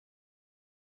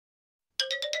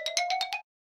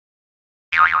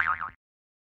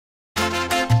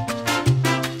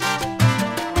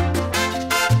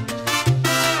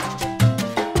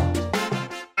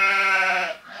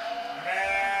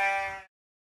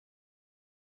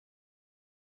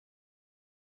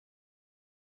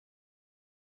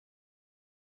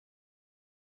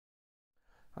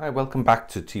Hi, welcome back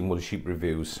to Team Woolly Sheep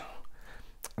Reviews,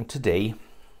 and today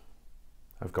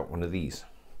I've got one of these.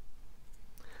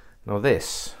 Now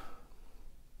this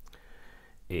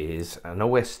is an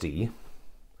OSD,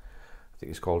 I think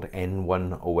it's called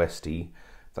N1 OSD,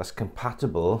 that's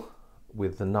compatible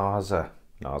with the NAZA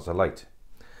Lite.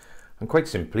 And quite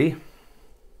simply,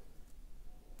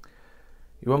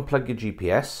 you unplug your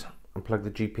GPS and plug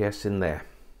the GPS in there.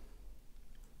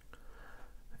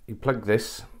 You plug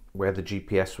this where the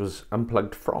GPS was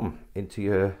unplugged from into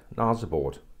your NAZA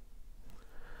board.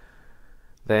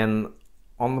 Then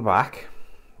on the back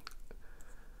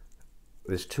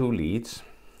there's two leads,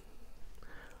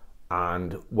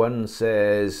 and one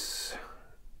says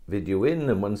video in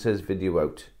and one says video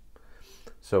out.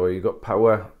 So you've got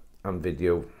power and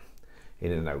video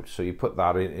in and out. So you put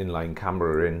that in line,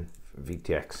 camera in,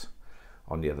 VTX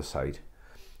on the other side.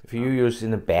 If you're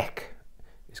using a BEC,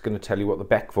 it's going to tell you what the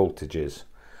BEC voltage is.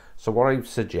 So what I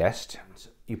suggest,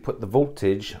 you put the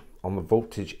voltage on the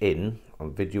voltage in,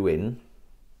 on video in,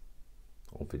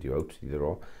 or video out, either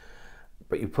or,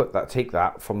 but you put that, take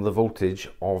that from the voltage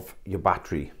of your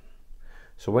battery.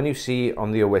 So when you see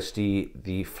on the OSD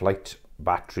the flight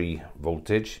battery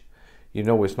voltage, you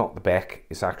know it's not the BEC,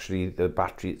 it's actually the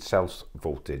battery itself's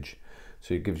voltage.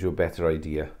 So it gives you a better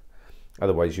idea.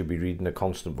 Otherwise you'll be reading a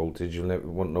constant voltage,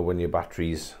 won't know when your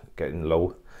battery's getting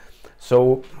low.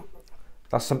 So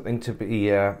that's something to be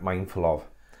mindful of.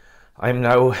 I'm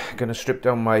now going to strip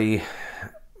down my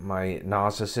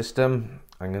NAZA system.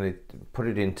 I'm going to put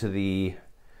it into the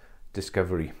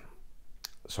Discovery.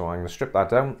 So I'm going to strip that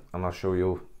down and I'll show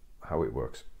you how it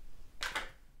works.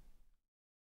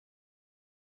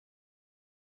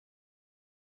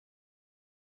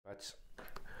 But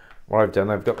what I've done,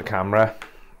 I've got the camera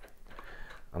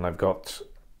and I've got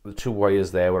the two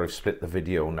wires there where I've split the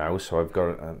video now, so I've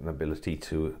got an ability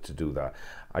to do that.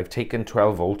 I've taken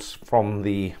 12 volts from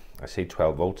the, I say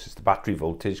 12 volts, it's the battery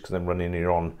voltage because I'm running it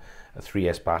on a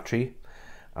 3S battery,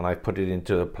 and I put it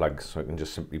into a plug so I can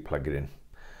just simply plug it in.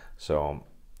 So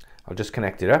I'll just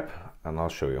connect it up and I'll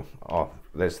show you. Oh,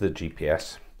 there's the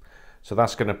GPS. So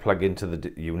that's going to plug into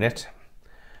the unit,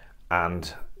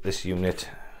 and this unit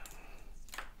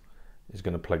is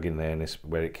going to plug in there, and it's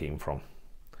where it came from.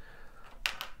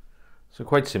 So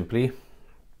quite simply,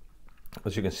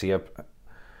 as you can see, I've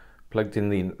plugged in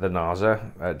the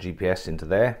NAZA GPS into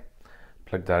there,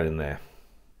 plugged that in there.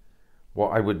 What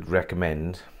I would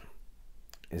recommend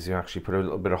is you actually put a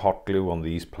little bit of hot glue on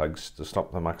these plugs to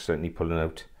stop them accidentally pulling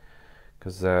out,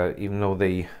 because even though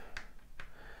they're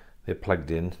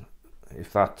plugged in,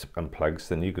 if that unplugs,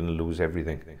 then you're going to lose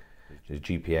everything, the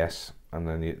GPS, and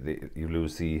then you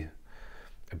lose the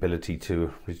ability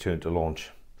to return to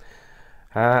launch.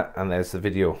 And there's the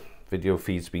video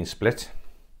feed's been split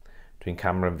between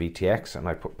camera and VTX, and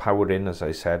I put power in, as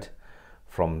I said,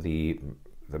 from the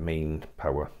main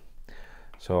power.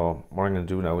 So what I'm going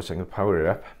to do now is I'm going to power it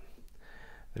up.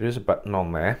 There is a button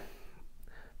on there,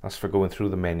 that's for going through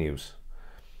the menus.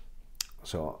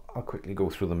 So I'll quickly go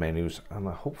through the menus and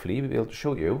I'll hopefully be able to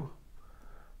show you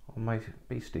on my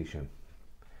base station.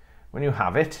 When you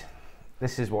have it,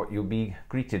 this is what you'll be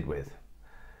greeted with.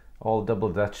 All double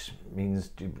Dutch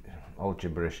means all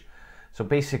gibberish. So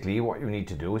basically what you need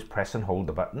to do is press and hold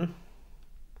the button.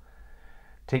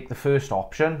 Take the first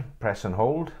option, press and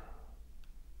hold,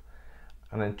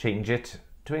 and then change it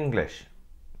to English.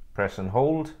 Press and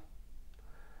hold,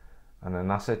 and then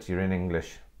that's it, you're in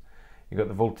English. You got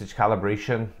the voltage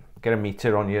calibration, get a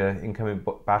meter on your incoming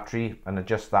battery and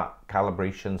adjust that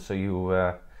calibration so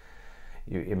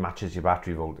it matches your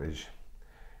battery voltage.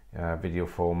 Video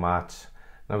format.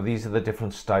 Now these are the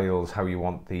different styles, how you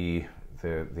want the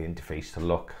interface to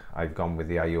look. I've gone with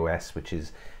the iOS, which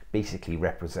is basically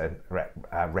replicates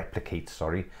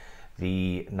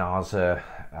the NAZA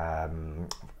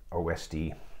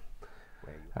OSD.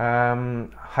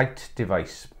 Height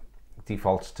device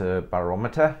defaults to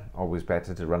barometer, always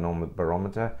better to run on with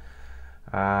barometer.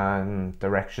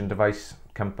 Direction device,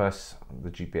 compass, the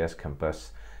GPS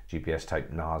compass, GPS type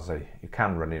NAZA. You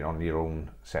can run it on your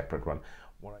own separate one.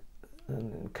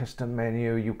 Custom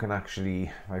menu, you can actually,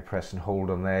 if I press and hold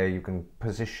on there, you can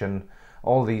position.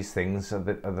 All these things are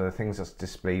the things that's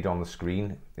displayed on the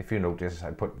screen. If you notice,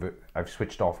 I've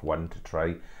switched off one to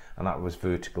try, and that was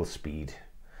vertical speed.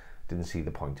 Didn't see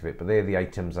the point of it, but they're the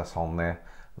items that's on there: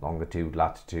 longitude,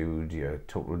 latitude, your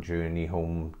total journey,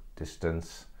 home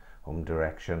distance, home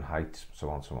direction, height, so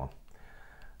on, so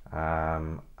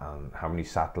on. And how many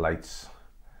satellites,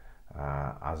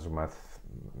 azimuth.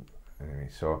 Anyway,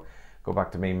 so go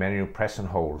back to main menu, press and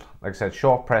hold. Like I said,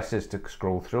 short press is to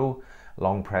scroll through,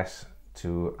 long press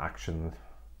to action,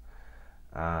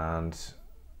 and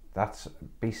that's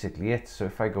basically it. So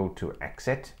if I go to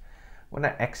exit, when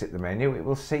I exit the menu, it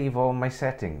will save all my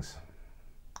settings.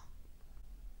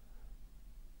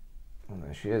 And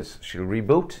there she is. She'll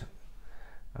reboot,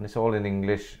 and it's all in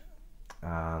English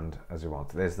and as you want.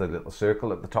 There's the little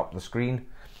circle at the top of the screen.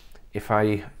 If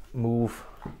I move,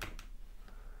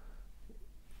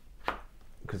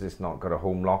 because it's not got a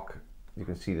home lock, you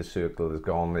can see the circle is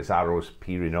gone. There's arrows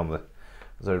appearing on the,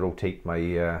 as I rotate my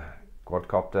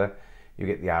quadcopter, you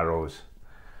get the arrows.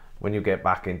 When you get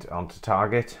back onto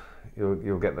target,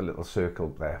 you'll get the little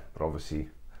circle there, but obviously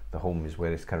the home is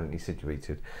where it's currently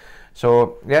situated.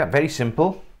 So yeah, very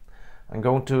simple. I'm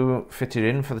going to fit it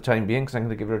in for the time being because I'm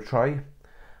going to give it a try.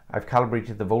 I've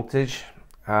calibrated the voltage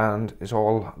and it's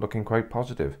all looking quite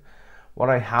positive. What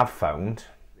I have found,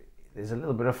 there's a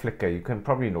little bit of flicker. You can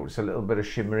probably notice a little bit of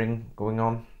shimmering going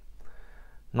on.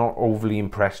 Not overly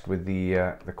impressed with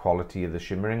the quality of the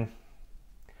shimmering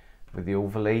with the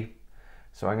overlay.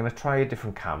 So I'm going to try a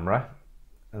different camera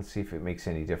and see if it makes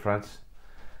any difference.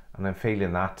 And then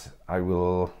failing that, I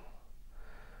will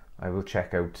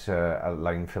check out a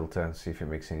line filter and see if it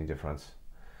makes any difference.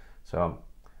 So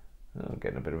I'm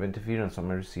getting a bit of interference on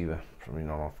my receiver from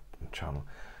the on-off channel.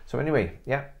 So anyway,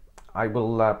 yeah, I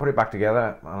will put it back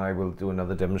together and I will do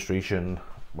another demonstration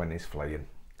when it's flying.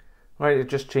 Right, it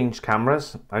just changed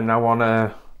cameras. I'm now on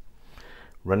a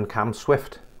Runcam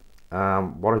Swift.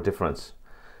 What a difference.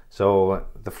 So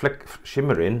the flick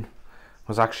shimmering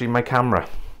was actually my camera.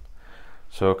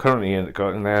 So currently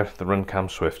got in there the Runcam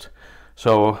Swift.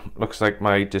 So looks like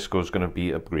my disco is going to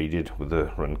be upgraded with the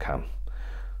Runcam.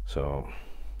 So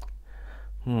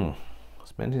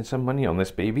spending some money on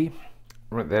this baby.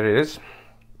 Right, there it is,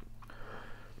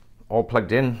 all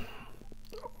plugged in,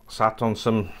 sat on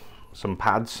some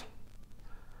pads,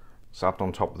 sat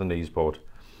on top of the knees board.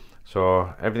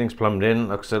 So everything's plumbed in.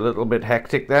 Looks a little bit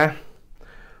hectic there.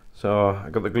 So I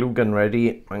got the glue gun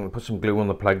ready. I'm going to put some glue on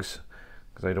the plugs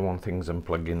because I don't want things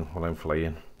unplugging while I'm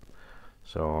flying.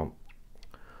 So,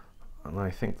 and I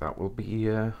think that will be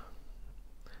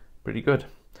pretty good.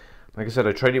 Like I said,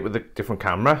 I tried it with a different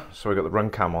camera, so I got the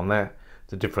Runcam on there.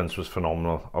 The difference was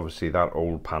phenomenal. Obviously that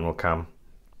old panel cam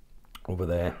over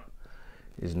there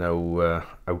is now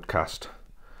outcast.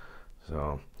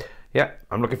 So yeah,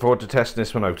 I'm looking forward to testing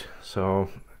this one out. So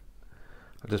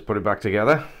I'll just put it back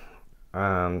together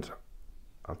and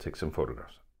I'll take some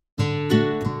photographs.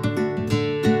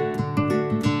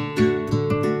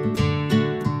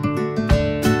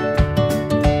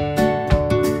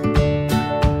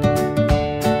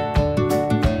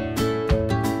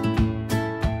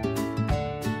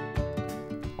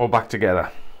 All back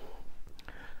together.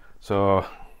 So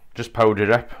just powered it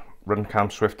up,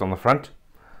 Runcam Swift on the front,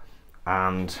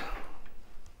 and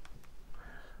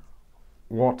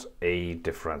what a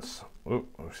difference. Ooh,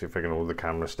 let's see if I can hold the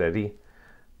camera steady.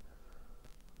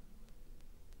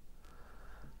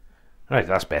 Right,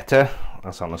 that's better.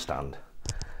 That's on the stand.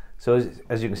 So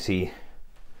as you can see,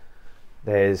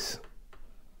 there's,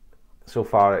 so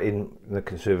far in the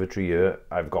conservatory here,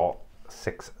 I've got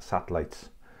 6 satellites.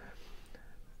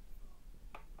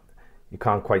 You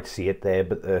can't quite see it there,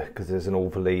 but because there's an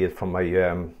overlay from my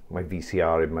my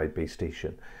VCR in my base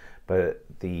station. But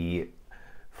the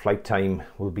flight time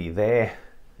will be there,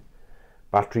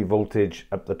 battery voltage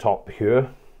up the top here,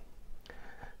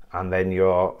 and then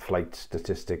your flight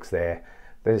statistics there.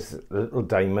 There's a little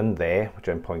diamond there, which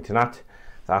I'm pointing at.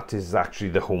 That is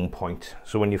actually the home point.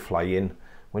 So when you fly in,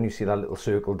 when you see that little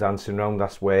circle dancing around,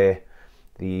 that's where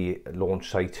the launch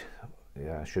site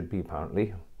should be,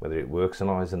 apparently. Whether it works or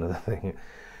not is another thing.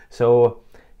 So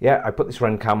yeah, I put this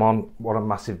Runcam on. What a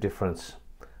massive difference.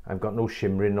 I've got no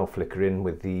shimmering, no flickering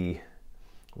with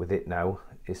it now.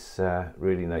 It's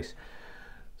really nice.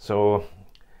 So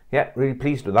yeah, really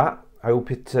pleased with that. I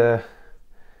hope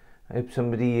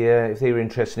somebody, if they were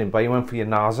interested in buying one for your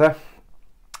NASA,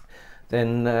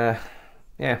 then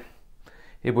yeah,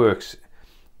 it works.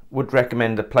 Would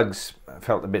recommend the plugs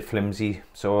felt a bit flimsy,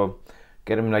 so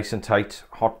get them nice and tight,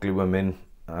 hot glue them in,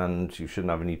 and you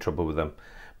shouldn't have any trouble with them.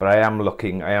 But I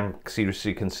am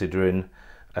seriously considering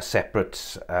a separate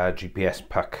GPS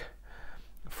puck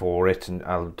for it, and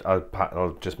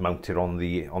I'll just mount it on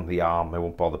the arm. I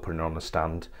won't bother putting it on the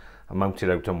stand. I'll mount it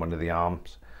out on one of the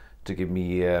arms to give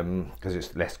me, because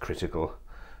it's less critical.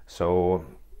 So,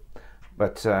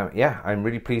 but yeah, I'm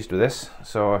really pleased with this.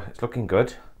 So it's looking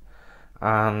good,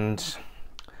 and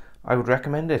I would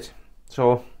recommend it.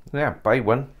 So yeah, buy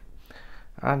one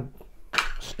and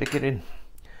stick it in.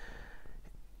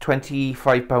 £25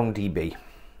 eBay.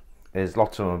 There's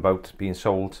lots of them about being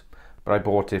sold, but I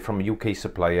bought it from a UK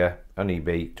supplier on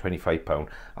eBay, £25.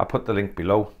 I'll put the link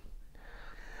below.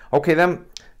 Okay then,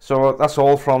 So that's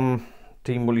all from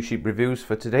Team Woolly Sheep Reviews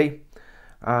for today,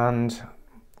 and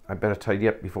I better tidy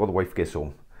up before the wife gets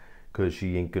home, because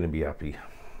she ain't going to be happy.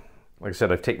 Like I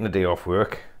said, I've taken a day off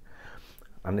work,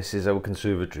 and this is our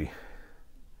conservatory.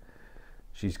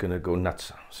 She's going to go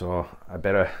nuts, so I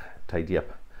better tidy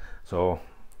up. So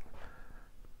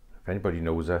if anybody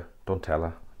knows her, don't tell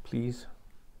her, please.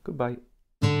 Goodbye.